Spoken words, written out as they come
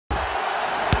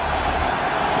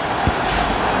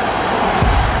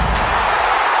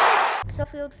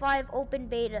Battlefield 5 open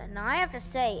beta. Now I have to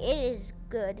say, it is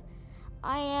good.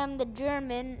 I am the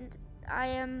German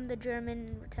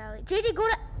retaliate. JJ, go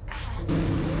to...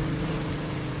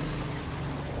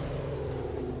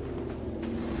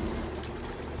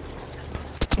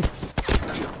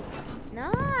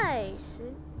 Nice.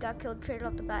 Got killed straight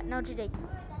off the bat. Now JJ.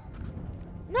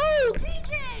 No!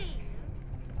 JJ!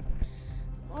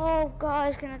 Oh,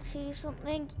 guys, can I tell you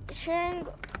something? Sharing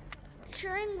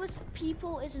with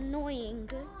people is annoying.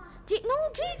 No,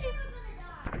 JJ!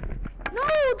 No,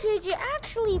 JJ,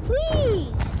 actually,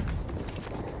 please!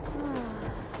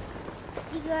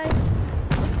 See, guys,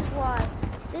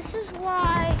 this is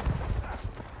why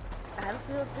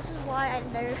Battlefield, this is why I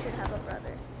never should have a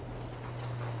brother.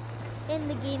 In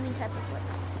the gaming type of way.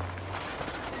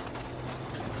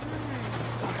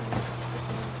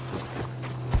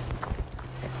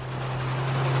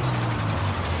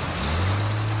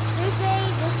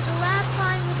 This is the last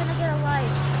time we're gonna get a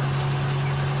life.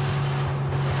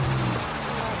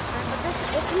 But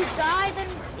if you die, then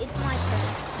it's my turn.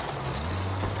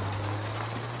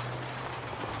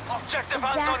 Objective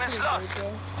Anton is lost.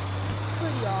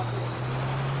 Pretty obvious.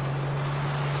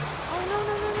 Oh no.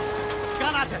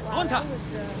 Granate, runter!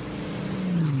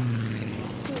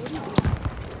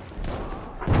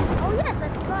 Oh yes, I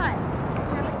forgot. I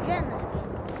can have a gen this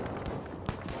game.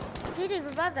 JD,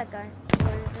 revive that guy.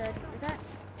 Or is that?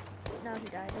 No, he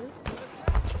died.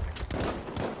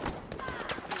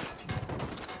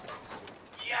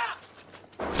 Yeah.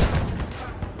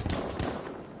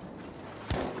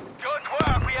 Good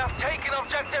work. We have taken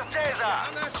objective Caesar.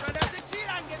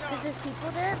 There's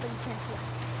people there, but you can't see them.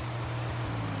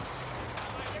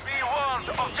 Be warned.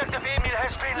 Objective Emil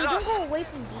has been Hey, lost. don't go away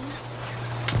from B.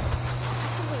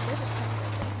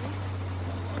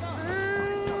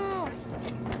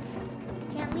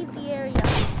 Can't leave the area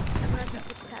unless it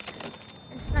gets captured.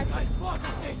 And sniper.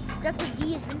 Objective D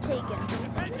has been taken.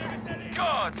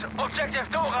 Good. Objective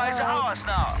Dora is ours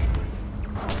now.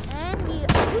 And we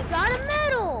got a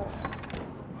medal.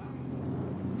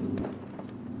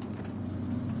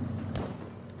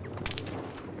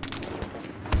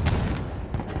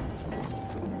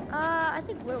 I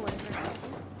think we're winning.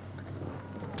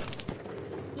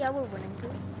 Yeah, we're winning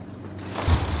too.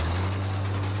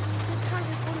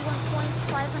 641 points,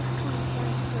 520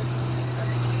 points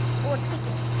for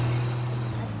tickets.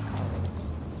 I can call it.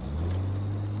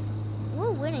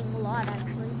 We're winning a lot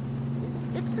actually.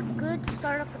 It's good to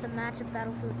start off with a match of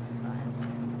Battlefield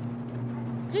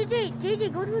 5.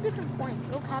 JJ, go to a different point.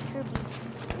 Go capture B.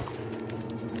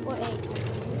 Or A.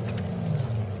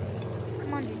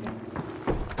 Come on, JJ.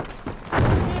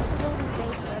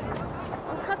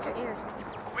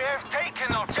 We have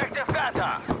taken objective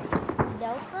Beta.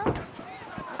 Delta?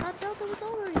 I thought Delta was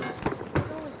already captured.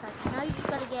 Now you just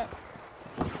gotta get...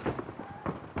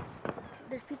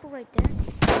 There's people right there.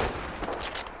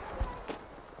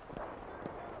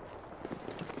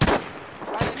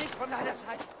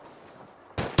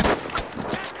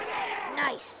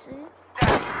 Nice.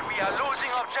 We are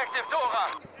losing objective Dora.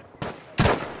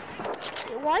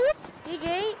 Why you...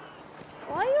 JJ?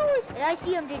 Why you always... I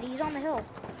see him, JD. He's on the hill.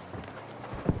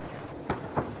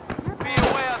 Be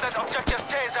aware that objective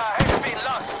Caesar has been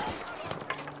lost.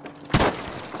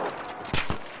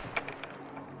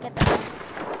 Get that one.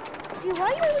 See, why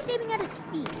are you always aiming at his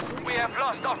feet? We have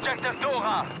lost objective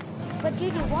Dora. But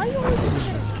JJ, why are you always aiming at his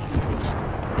feet?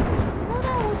 Well,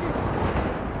 that will just...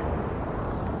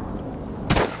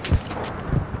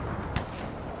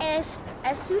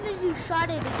 As soon as you shot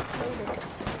it, it exploded.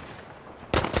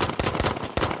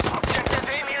 Objective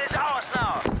Emil is ours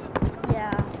now.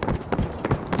 Yeah.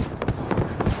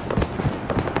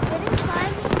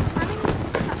 Climbing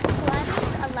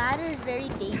a ladder is very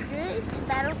dangerous in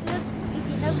Battlefield because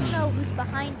you never know who's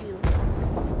behind you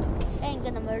and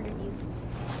gonna murder you.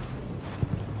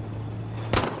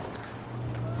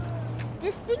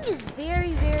 This thing is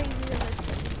very, very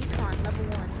realistic. Recon level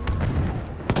 1.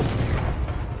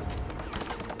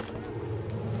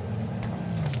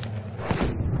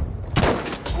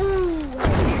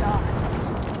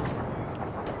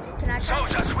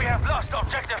 Soldiers, we have lost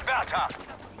objective Beta.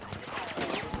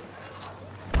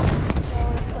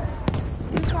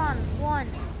 Recon 1.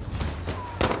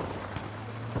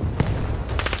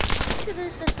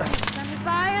 There's just friendly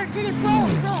fire. Did it blow?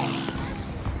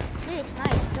 Did it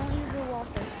snipe? Don't use your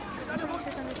warfare. I'm pretty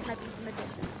sure somebody's sniping from the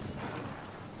distance.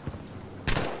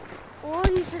 Or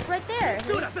he's just right there.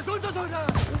 He's on that hill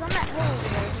over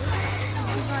there.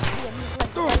 You can't see him. He's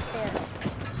like right there.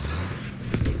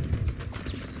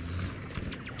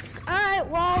 Alright,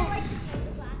 well,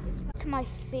 to my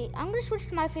I'm gonna switch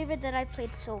to my favorite that I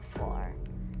played so far.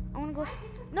 I wanna go.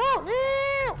 No!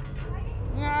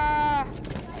 Yeah.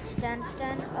 Stand.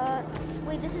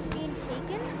 Wait, this is being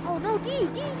taken? Oh no, D.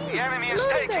 The enemy is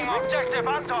taking objective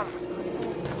Anton.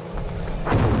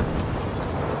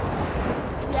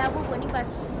 Yeah, we're winning by.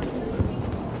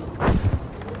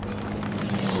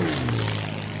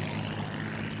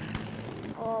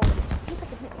 Oh, see if I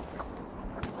can hit one first.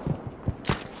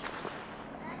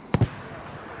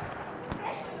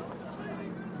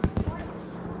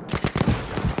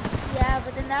 Yeah,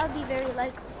 but then that would be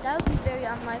very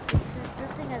unlikely since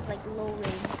this thing has like low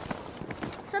range.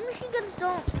 Some machine guns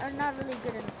are not really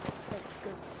good in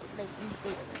in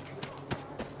beta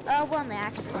range. We're on the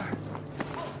axis.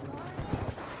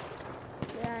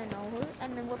 Yeah, I know.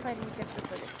 And then we're fighting against the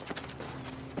British.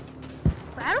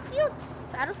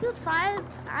 Battlefield 5.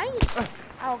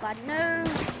 Oh god, no.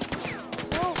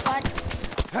 Oh god.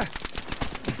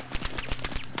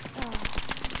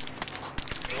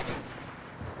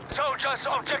 Soldiers,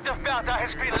 objective Bertha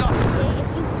has been lost. Okay, if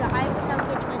you die without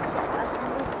getting a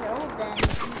single kill, then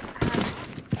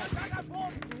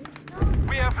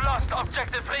We have lost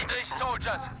objective Friedrich,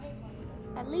 soldiers.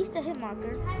 at least a hit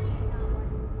marker.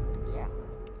 Yeah.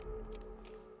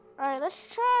 Alright, let's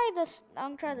try this.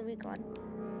 I'm gonna try the recon.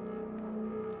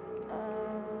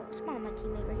 Spawn on my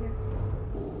teammate right here.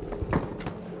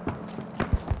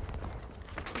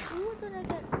 Who did I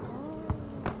get? Oh.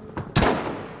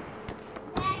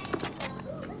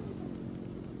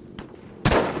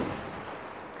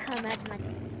 Imagine like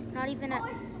not even at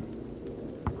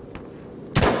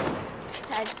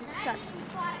I just shot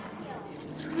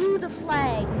through the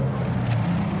flag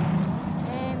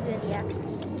and the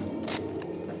axis.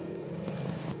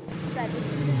 God, this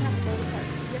dude doesn't have a load card.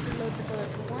 You have to load the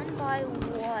bullets one by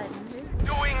one.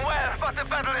 Doing well, but the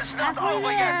battle is not Halfway over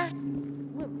there. yet.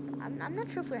 I'm not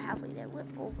sure if we're halfway there. We're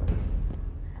over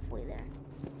halfway there.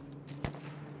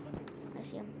 I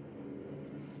see him.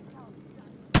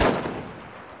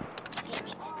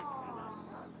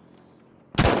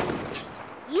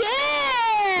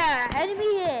 Yeah!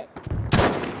 Enemy hit!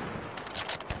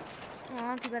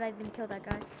 Oh, too bad I didn't kill that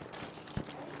guy.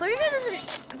 I'm pretty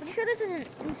sure this is an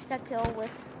insta-kill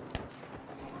with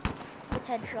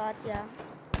headshots, yeah.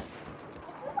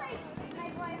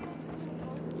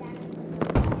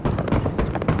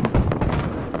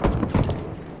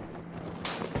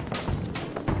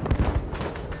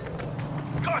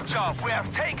 Good job, we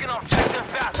have taken objective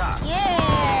Bertha.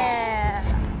 Yeah!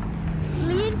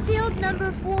 Greenfield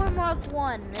number 4 Mark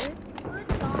 1. Good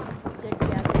job. Good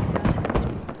job.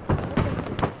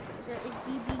 Is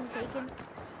B being taken?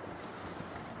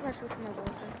 I'm gonna switch my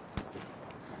bullshit.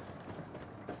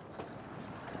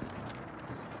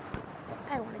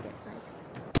 I don't want to get sniped.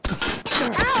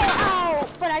 Ow!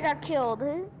 But I got killed.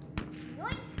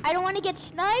 I don't want to get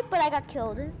sniped, but I got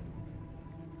killed.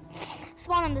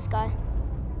 Spawn on this guy.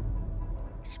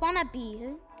 Spawn at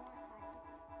B.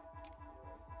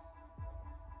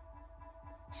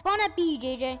 Spawn at B,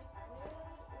 JJ.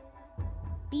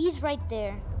 B's right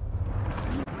there.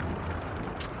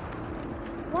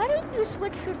 Why didn't you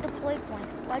switch your deploy point?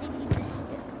 Why did you just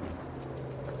stick?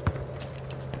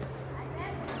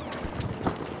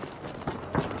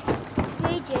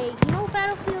 JJ, you know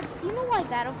Battlefield? You know why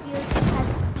Battlefield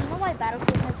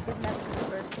has good maps in the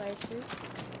first place, dude?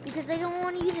 Because they don't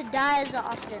want you to die as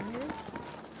often, dude.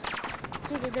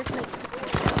 JJ, there's like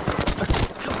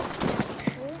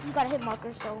you got a hit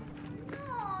marker, so. No,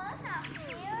 that's not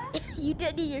fair. You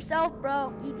did it yourself,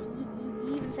 bro. You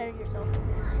even said it yourself.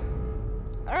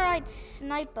 Alright,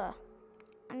 sniper.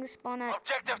 I'm gonna spawn at.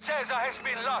 Objective Caesar has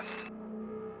been lost.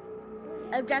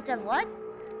 Objective what?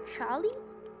 Charlie?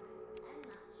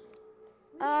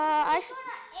 I'm I should.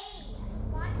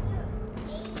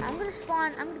 I'm gonna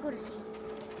spawn. I'm gonna go to C.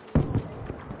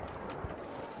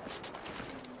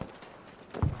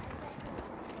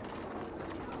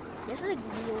 This is like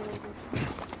real.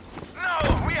 No,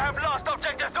 we have lost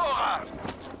objective Dora.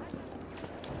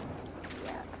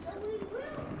 Yeah.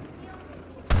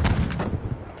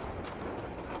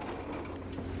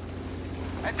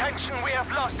 Attention, we have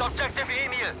lost objective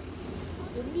Emil.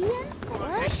 Indian?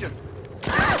 What? Position.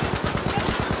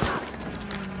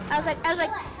 I was like, hello.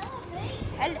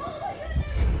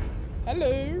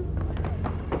 Hello.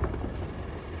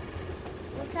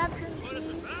 We're capturing C.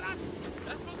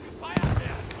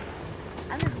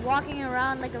 I'm just walking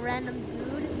around like a random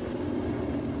dude.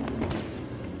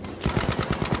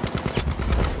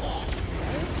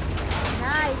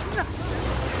 Nice.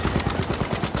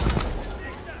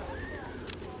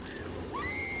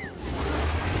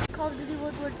 Call of Duty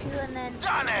World War II and then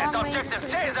Done it! long range Objective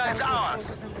is Caesar is ours.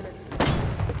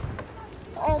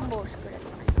 almost good at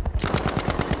sniping.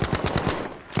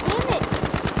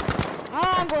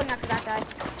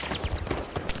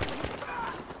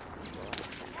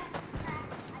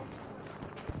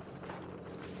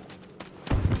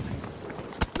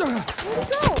 Where'd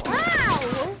he go?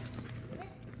 Wow!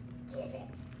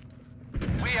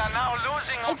 We are now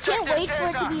losing I can't objective wait for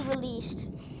it to Caesar. be released.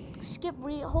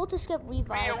 Hold to skip Be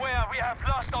revive. aware, we have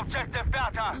lost objective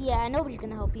Bertha. Yeah, nobody's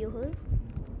gonna help you, huh?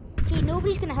 Gee,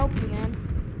 nobody's gonna help you, man.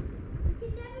 You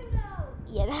can never know.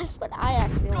 Yeah, that's what I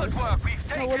actually Good always work, say. we've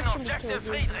No, taken what if somebody objective kills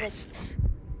you? It's Friedrich. like,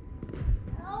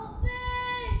 Help me!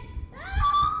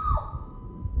 Help!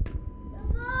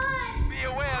 Come on! Be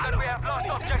aware that we have lost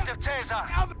objective Caesar.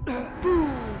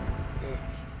 boom!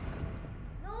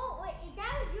 No, wait,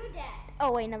 that was your dad.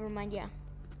 Oh wait, never mind. Yeah.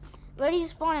 Ready to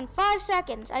spawn in 5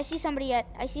 seconds. I see somebody at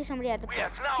the We point.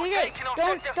 have now JJ, taken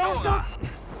objective Dora.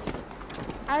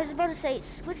 I was about to say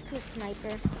switch to a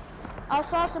sniper. I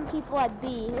saw some people at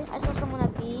B. I saw someone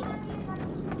at B.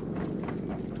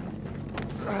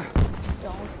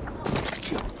 Don't.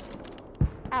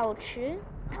 Ouch.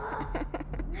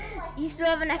 You still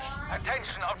have an extra.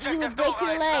 Attention, You would objective break Dora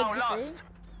your is now legs. lost.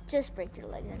 Just break your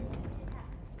legs.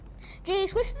 JJ,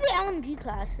 switch to the LMG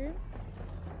class.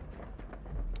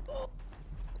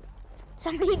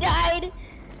 Somebody died.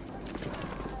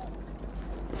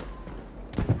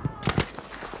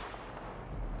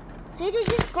 JJ,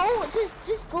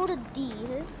 just go to D.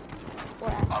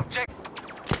 Whatever. Object.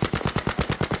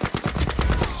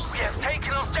 We have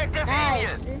taken objective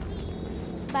Nice. Union.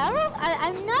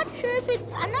 I'm not sure if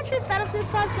Battlefield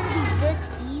 5 is gonna be this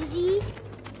easy.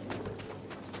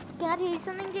 Can I tell you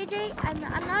something, JJ?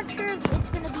 I'm not sure if it's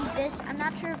gonna be this. I'm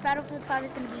not sure if Battlefield 5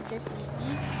 is gonna be this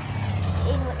easy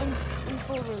in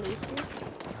full release.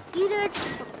 Either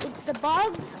it's the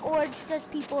bugs or it's just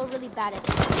people are really bad at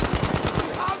it.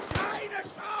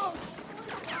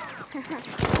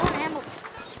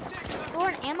 Go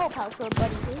an ammo pouch for a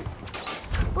buddy, dude.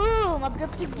 Boom!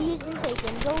 Objective D has been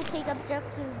taken. Go take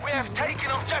objective D. We have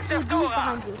taken objective B's Dora.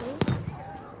 behind you, dude.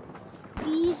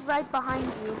 B's right behind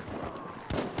you.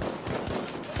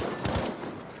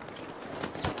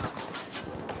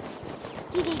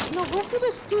 GD, no, go for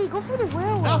the street. Go for the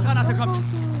railway. Rauchgranate Don't kommt. go to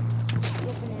the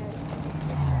open area.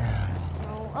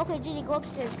 No. Okay, GD, go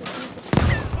upstairs.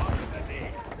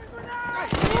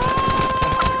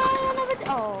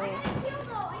 Oh. I killed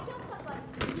somebody.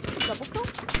 Double kill?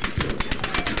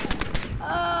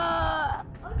 Oh,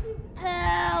 shoot.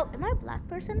 Help! Am I a black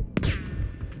person?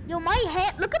 Yo, my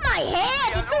head! Look at my We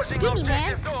head! are It's so losing skinny,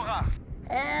 man! objective Dora.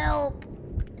 Help!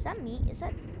 Is that me? Is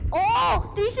that...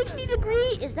 Oh! 360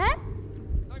 degree! Is that?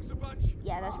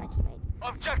 Yeah, that's my teammate.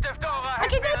 Objective Dora I has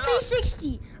can been go lost.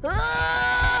 360!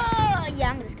 Oh! Yeah,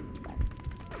 I'm gonna skip the back.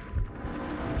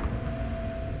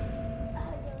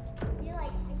 You're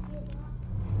like, I did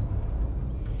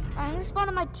not. I'm gonna spawn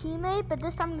on my teammate, but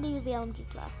this time I'm gonna use the LMG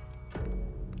class.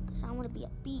 Because I wanna be a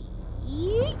B.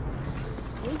 Wait.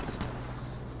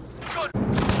 Good.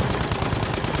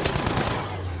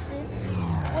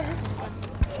 What is this one?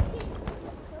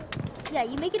 Yeah,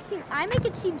 you make it seem. I make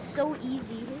it seem so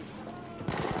easy.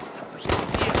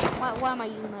 Why am I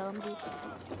using my LMG?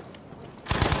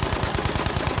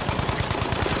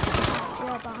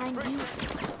 Yeah, behind you.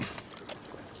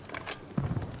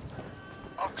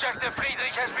 Objective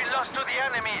Friedrich has been lost to the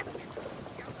enemy.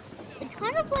 It's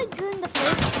kind of like during the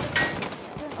first.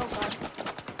 Oh god.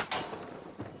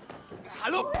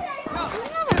 Hallo?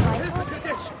 Hilfe für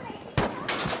dich!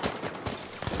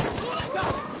 Da!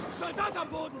 Soldat am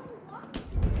Boden!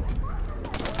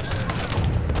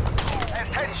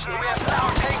 Attention, we have now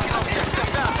taken objective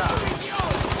Bertha.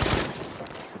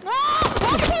 No!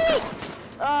 Okay!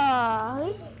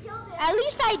 At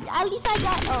least I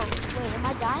got. Oh wait, am I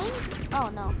dying? Oh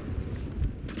no.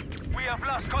 We have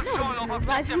lost control of revive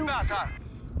objective you. Bertha.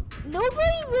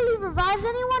 Nobody really revives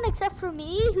anyone except for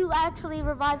me, who actually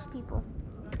revives people.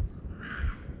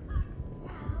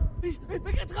 Ich bin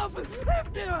getroffen!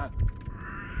 Hilf mir!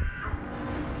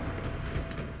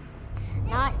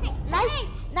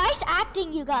 Nice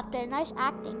acting you got there. Nice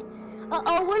acting.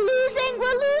 Uh-oh, we're losing.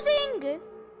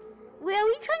 Wait, are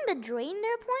we trying to drain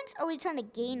their points, or are we trying to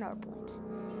gain our points?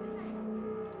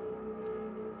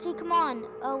 See, come on.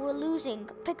 We're losing.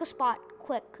 Pick a spot,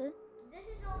 quick. This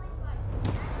is always fun.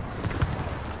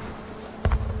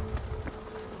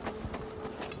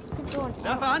 You can throw an Werfe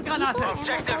ammo. Handgranate!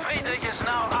 Objective Friedrich is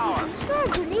now ours. Can you throw a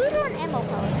grenade or an ammo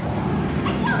pouch?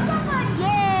 I killed somebody!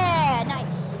 Yeah,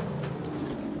 nice.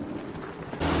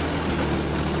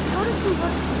 Go to C, go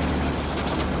to C.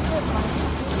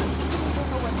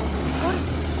 Go to C,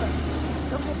 quick.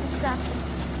 Don't get distracted.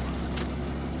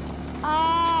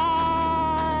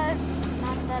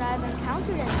 Not that I've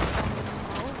encountered anything.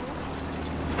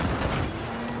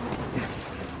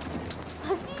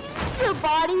 Do you see your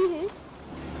body?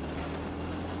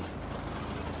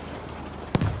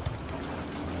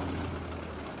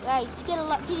 Guys, you get a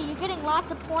lot. JJ, you're getting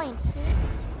lots of points.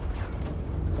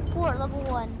 Support level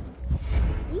 1.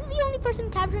 Are you the only person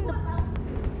capturing the?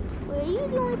 Wait, are you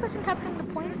the only person capturing the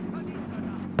point?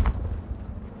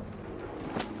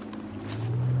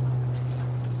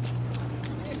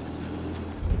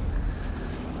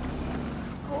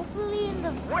 Hopefully in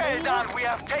the. Well done, we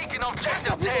have taken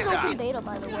objective This is open Caesar. beta,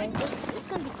 by the way. It's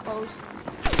gonna be closed.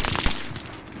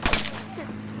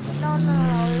 No,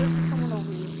 there's someone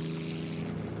over you.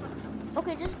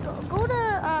 Okay, just go to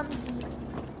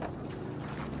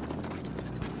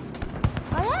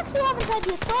I actually haven't tried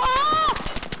the assault.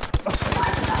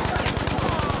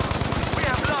 We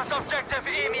have lost objective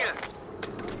Emil.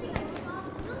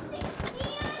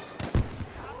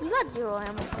 You got 0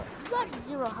 ammo. You got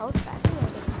 0 health back. You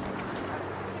gotta get sniped.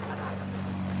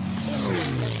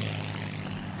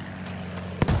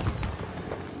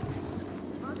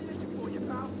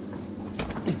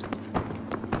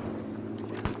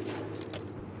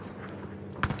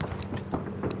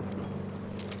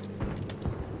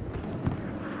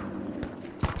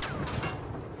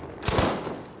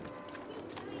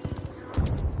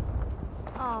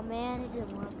 Oh man, it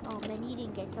didn't work. Oh man, you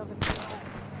didn't get killed in the game.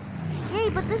 Hey,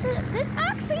 but this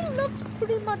actually looks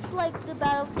pretty much like the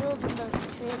battlefield in the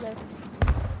trailer.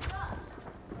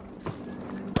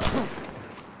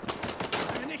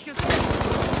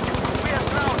 We have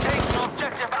now taken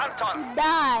objective Anton. You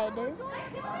died. Dude!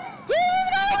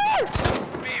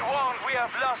 Be warned, we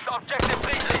have lost objective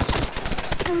Friedrich.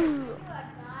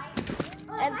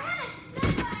 Oh, if I had a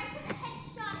sniper, I could have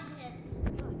headshotted him.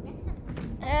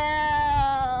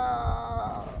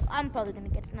 I'm probably gonna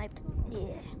get sniped.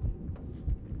 Yeah.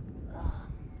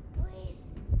 Please,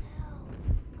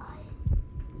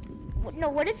 help. No,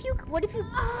 what if you? Ugh. There's a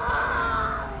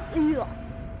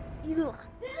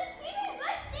teammate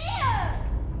right there.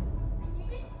 And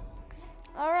you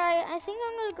just All right, I think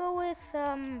I'm gonna go with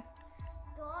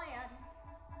Stoyan.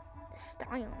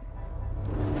 Stallion.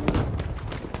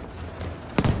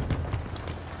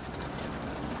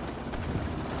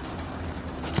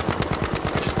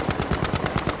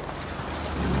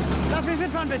 Lass mich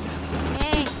mitfahren, bitte.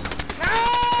 Hey.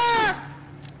 Ah!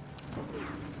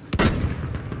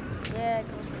 Yeah, go.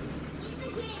 Leave the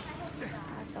game. I hope you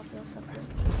die. Suck you.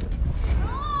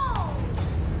 No!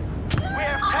 We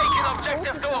have taken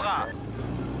objective Dora.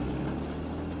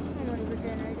 I'm already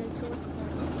regenerated. So what's the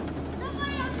point?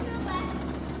 Nobody else to the left.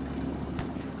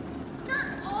 Not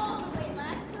all the way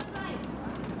left, to the right.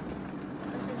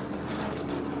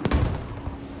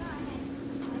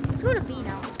 Let's go to B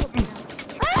now.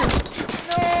 Ah!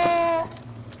 No!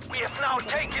 We have now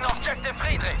taken objective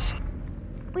Friedrich.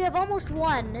 We have almost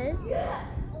won.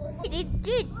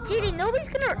 JJ, nobody's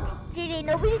gonna. JJ,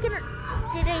 nobody's gonna.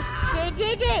 JJ,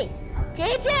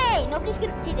 nobody's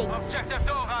gonna. JJ, Objective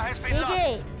Dora has been lost.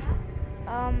 JJ.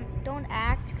 Don't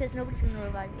act, because nobody's gonna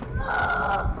revive you.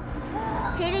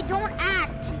 JJ, don't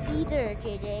act either,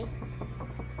 JJ.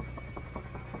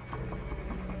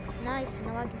 Nice,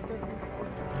 now I can still control.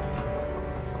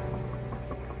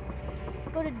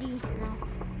 Go to D now.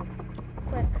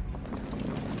 Quick.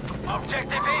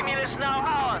 Objective Emil is now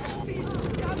ours.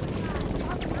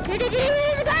 JJ,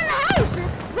 there's a guy in the house!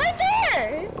 Right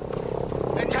there!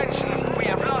 Attention, we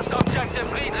have lost objective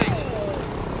Friedrich.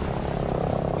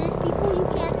 There's people you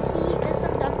can't see. There's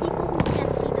some dumb people who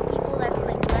can't see the people that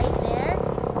like right there.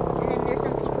 And then there's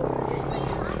some people who just like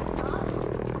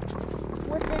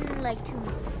within like 2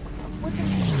 meters. Within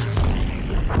 2 meters.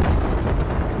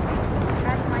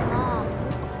 That's my mom.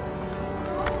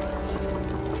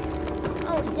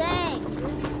 Oh dang.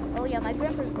 Oh yeah, my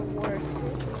grandpa's the worst.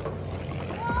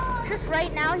 Just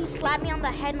right now he slapped me on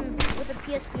the head with a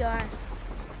PSVR.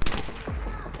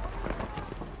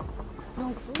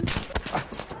 No.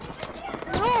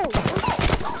 No!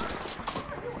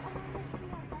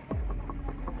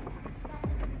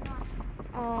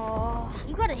 Oh,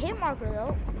 you got a hit marker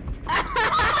though.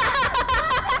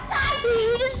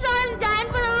 You just saw him dying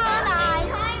for the wrong eye.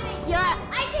 Yeah.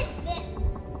 I did this.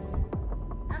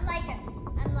 I'm like.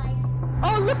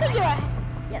 Oh, look at your.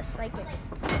 Yes, psychic.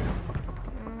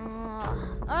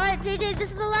 All right, JJ,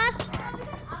 this is the last.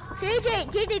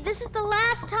 JJ, this is the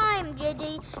last time,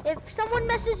 JJ. If someone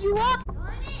messes you up,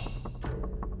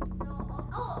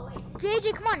 Oh, wait.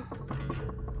 JJ, come on.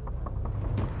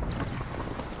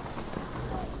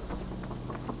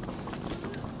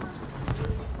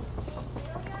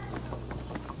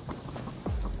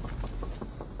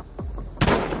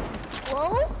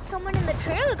 Well, someone in the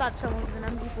trailer got someone with an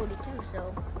MG42,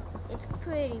 so it's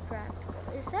pretty practical.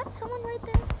 Is that someone right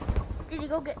there? Did he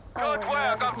go get? Good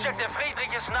work, objective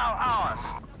Friedrich is now ours.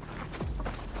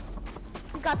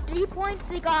 got 3 points,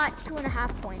 they got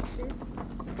 2.5 points. See?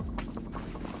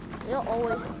 They'll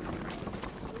always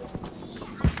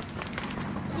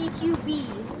CQB.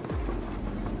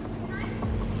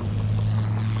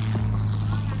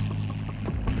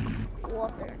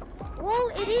 Water. Well,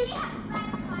 it is.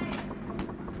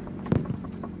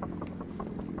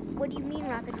 What do you mean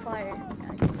rapid fire?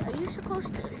 Are you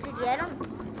supposed to? I don't.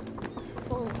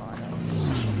 Full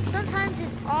auto. Sometimes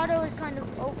it's auto is kind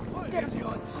of. Oh, get him.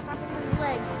 Slap him in the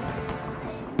legs.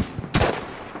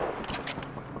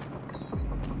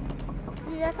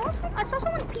 See, I saw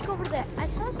someone peek over there. I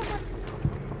saw someone.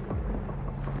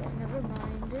 Okay, never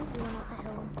mind. You went up the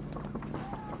hill.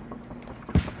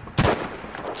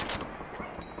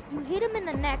 You hit him in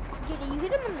the neck, JD. You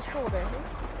hit him in the shoulder.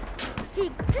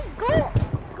 JD, just go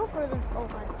for them. Oh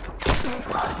god.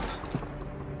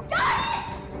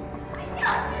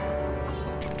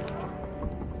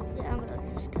 Yeah, I'm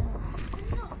gonna just.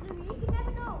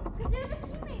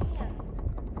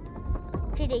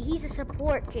 JD, he's a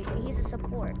support. JD, he's a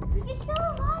support. You can still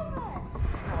revive us.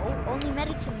 No, only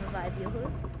medic can revive you.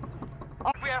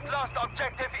 We have lost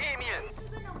objective Emil.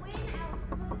 We're gonna win our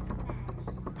first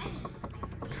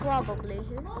match. Probably.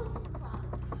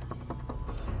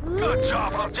 Most Good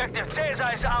job. Objective Caesar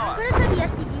is I'm ours. gonna try the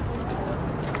SDG point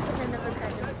because I never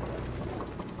tried it.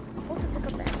 Hold to pick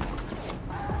up that.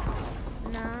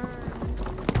 Nah.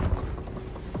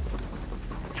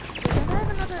 Don't I have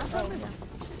another? Oh yeah.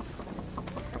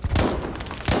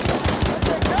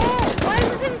 No! Why is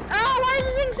this thing? Oh, why is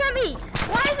this thing semi?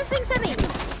 Why is this thing semi?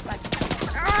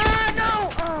 Ah no!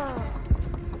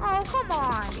 Oh, come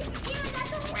on.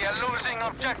 We are losing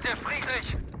objective Friedrich.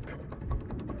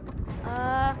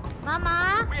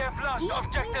 Mama. We have lost You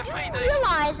objective do Friedrich.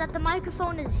 realize that the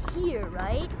microphone is here,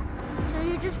 right? So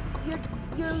you're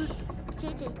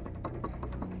JJ.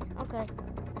 Okay.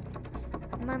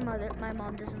 My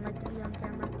mom doesn't like to be on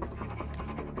camera.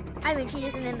 I mean, she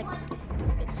isn't in the,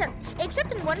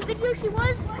 except in one video she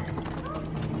was.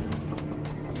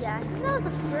 Yeah, I think that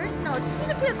was the first. No, she's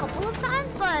appeared a couple of times,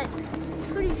 but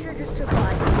pretty sure just took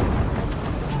on.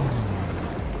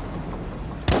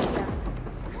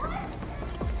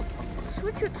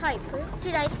 Switch your type.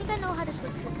 Dude, I think I know how to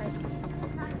switch your type.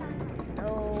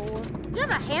 No. You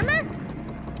have a hammer?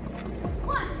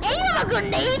 What? And you have a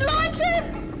grenade launcher?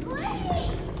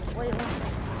 Wait, one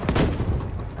second.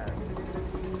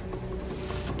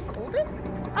 Hold it?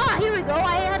 Ah, here we go.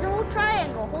 I had a whole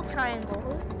triangle. Hold triangle.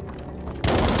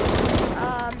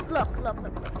 Look.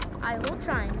 I hold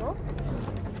triangle.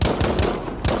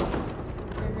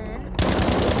 And then,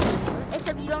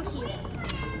 except you don't see it.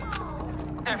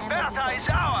 The Bertha is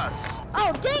ours.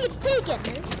 Oh, dang, it's taken.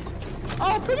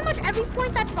 Oh, pretty much every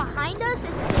point that's behind us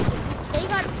is taken. We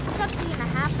got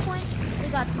 3.5 points. They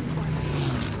got 3 points.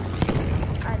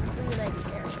 I have 3 legs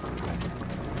there.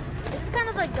 This is kind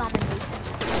of like domination.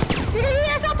 Dude, I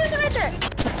saw a person right there.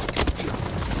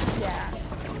 Yeah.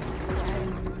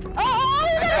 Oh,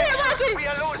 there, Rocket! We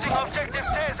are losing objective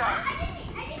Caesar.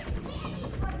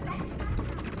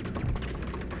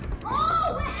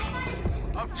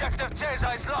 Objective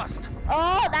Caesar is lost.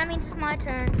 Oh, that means it's my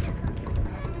turn.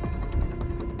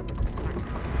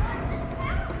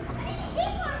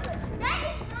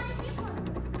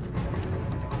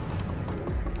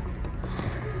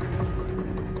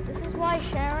 This is why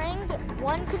sharing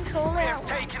one controller. We have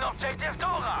taken objective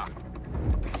Dora.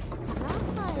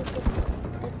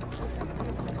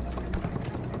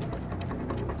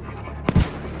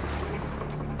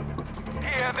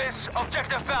 Hear this.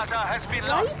 Objective Bertha has been Why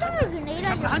are you lost. throwing a grenade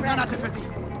at your friend? Handgranate für Sie.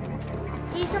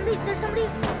 There's somebody.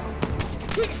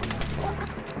 You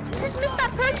just missed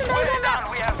that person that was Well on that.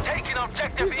 done. We have taken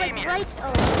objective He was like Emil. right.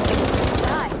 Oh,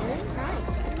 God, that's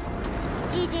nice.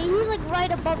 JJ, he was like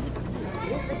right above you.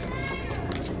 He was like-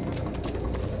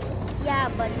 Yeah,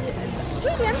 but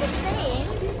JJ, I'm just saying,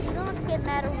 you don't have to get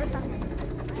mad over something.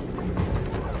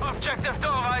 Objective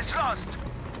Dora is lost.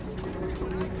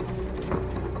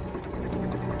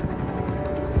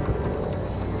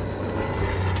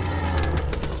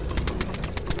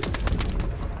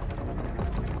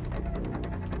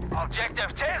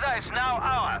 Objective Caesar is now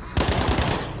ours.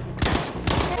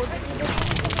 Oh, JJ, there's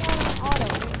something on auto.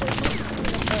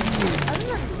 Other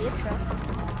than the intro.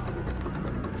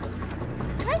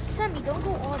 Try semi, don't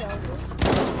go auto.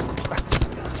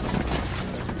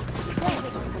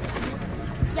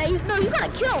 Yeah, you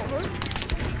gotta kill, huh?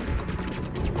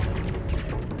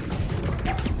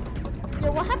 Yo,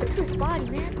 what happened to his body,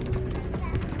 man?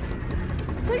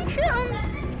 Pretty sure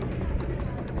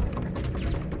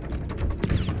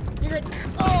he's like,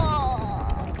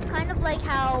 oh, kind of like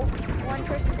how one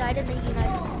person died in the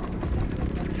United.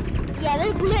 Yeah,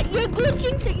 you're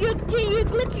glitching. You're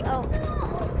glitching. Oh,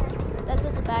 that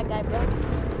was a bad guy, bro.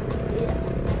 Yeah.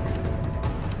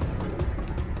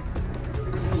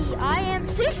 See, I am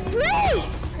 6th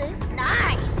place.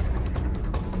 Nice.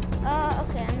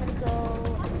 Okay, I'm gonna go.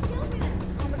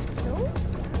 How much kills?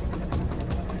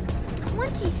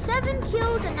 27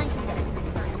 kills and 19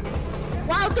 minutes. Nice.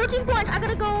 Wow, 13 points. I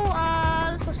gotta go.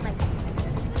 Let's go snipe.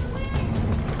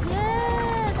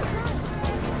 Yeah, that's nice.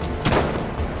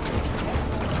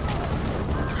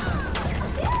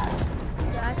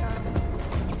 Yeah, I saw him.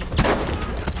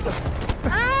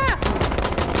 Ah!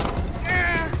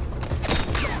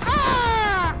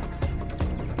 Ah!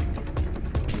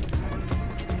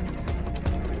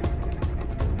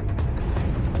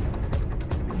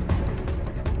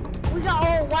 We got,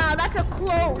 oh wow, that's a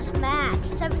close match.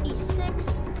 76.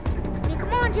 Hey,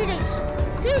 come on, JJ.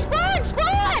 See, spawn!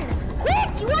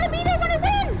 Quick! You want to be there when it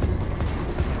wins!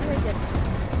 Very good.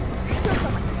 Kill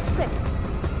someone. Quick.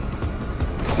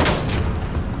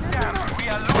 Damn, we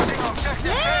are losing objective.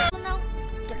 Yeah! No.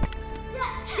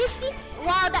 60.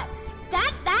 Wow,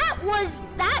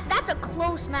 that's a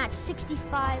close match.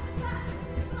 65.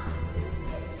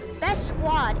 Best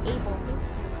squad, Abel.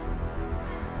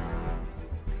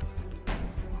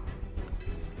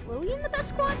 Were we in the best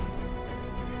squad?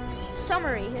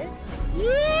 Summary hit.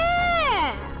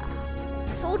 Yeah!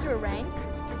 Soldier rank.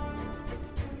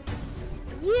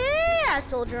 Yeah!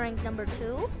 Soldier rank number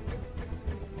 2.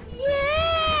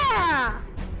 Yeah!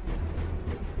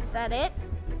 Is that it?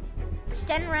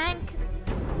 Sten rank.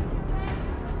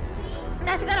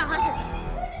 Nice, I got 100.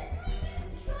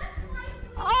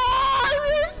 Oh, we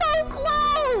were so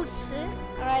close!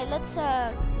 Alright, let's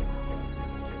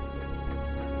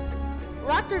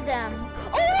Rotterdam.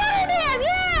 Oh, Rotterdam!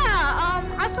 Yeah!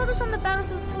 I saw this on the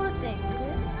Battlefield 4 thing.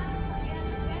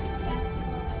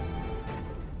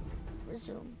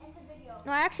 Resume.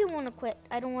 No, I actually want to quit.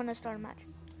 I don't want to start a match.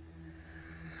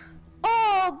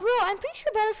 Oh, bro, I'm pretty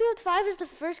sure Battlefield 5 is the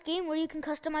first game where you can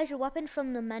customize your weapon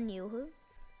from the menu.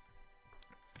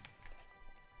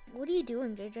 What are you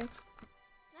doing, JJ? Nothing.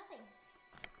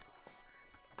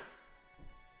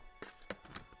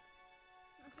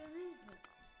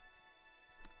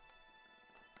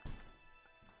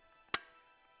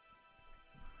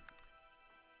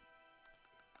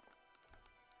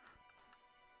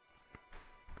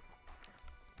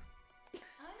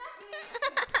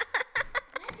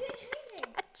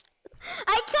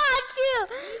 I caught you!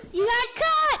 You got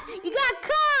caught! You got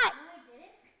caught!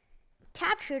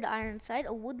 Captured iron sight,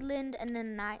 a woodland, and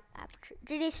then night aperture.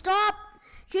 JJ, stop!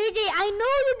 JJ, I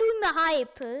know you're doing the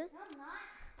hype. No, I'm not.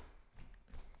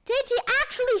 JJ,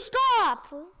 actually stop!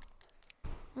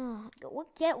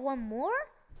 Get one more?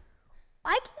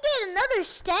 I can get another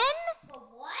Sten? But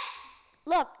what?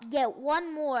 Look, get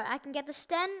one more. I can get the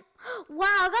Sten. Wow,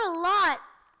 I got a lot.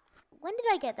 When did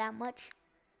I get that much?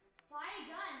 Buy a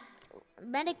gun.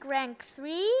 Medic rank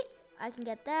 3. I can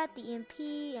get that. The EMP,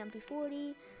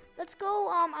 MP40. Let's go.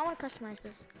 I want to customize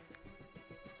this.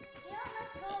 Yeah,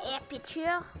 let's go.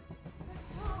 Aperture. Let's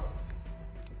go.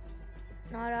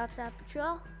 Not ops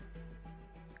aperture.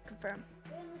 Confirm.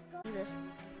 Yeah, let's go. Do this.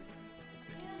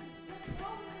 Yeah, let's go.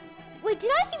 Wait,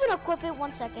 did I even equip it?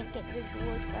 1 second. Get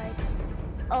visual sights.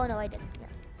 Oh no, I didn't. Yeah.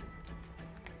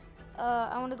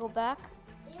 I want to go back.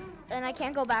 And I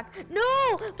can't go back.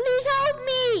 No! Please help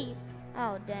me!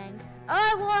 Oh dang.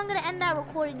 Alright, well I'm gonna end that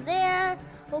recording there.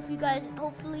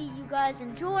 Hopefully you guys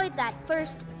enjoyed that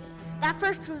first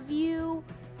review.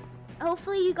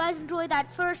 Hopefully you guys enjoyed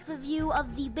that first review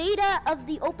of the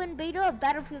open beta of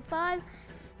Battlefield 5.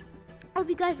 Hope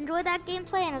you guys enjoyed that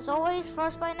gameplay, and as always,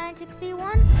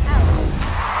 Frostbite961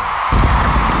 out.